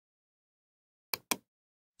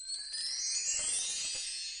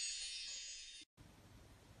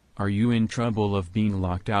Are you in trouble of being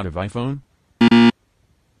locked out of iPhone?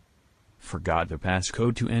 Forgot the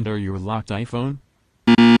passcode to enter your locked iPhone?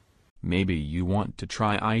 Maybe you want to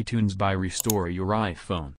try iTunes by restore your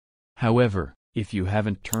iPhone. However, if you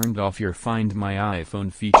haven't turned off your Find My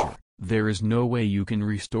iPhone feature, there is no way you can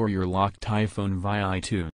restore your locked iPhone via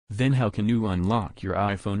iTunes. Then how can you unlock your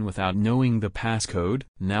iPhone without knowing the passcode?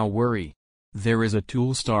 Now worry. There is a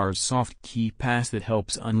tool StarzSoft KeyPass that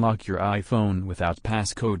helps unlock your iPhone without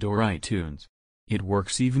passcode or iTunes. It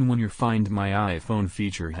works even when your Find My iPhone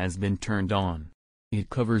feature has been turned on. It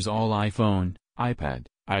covers all iPhone, iPad,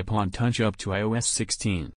 iPod Touch up to iOS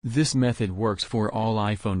 16. This method works for all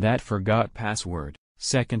iPhone that forgot password,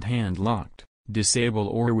 second-hand locked, disable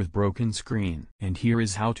or with broken screen. And here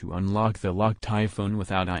is how to unlock the locked iPhone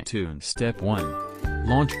without iTunes. Step 1.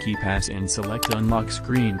 Launch KeyPass and select Unlock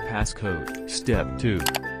Screen Passcode. Step 2.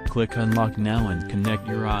 Click Unlock Now and connect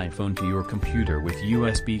your iPhone to your computer with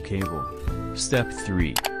USB cable. Step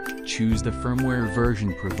 3. Choose the firmware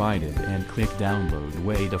version provided and click Download.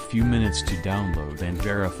 Wait a few minutes to download and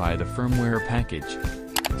verify the firmware package.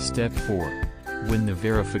 Step 4. When the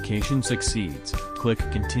verification succeeds, click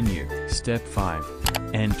Continue. Step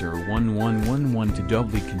 5. Enter 1111 to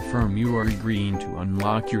doubly confirm you are agreeing to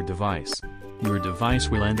unlock your device. Your device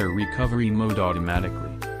will enter recovery mode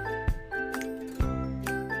automatically.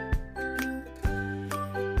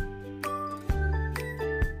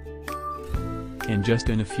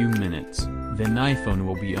 In a few minutes, then iPhone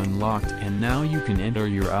will be unlocked and now you can enter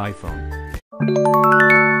your iPhone.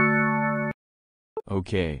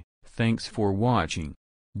 Okay, thanks for watching.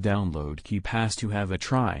 Download KeyPass to have a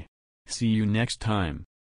try. See you next time.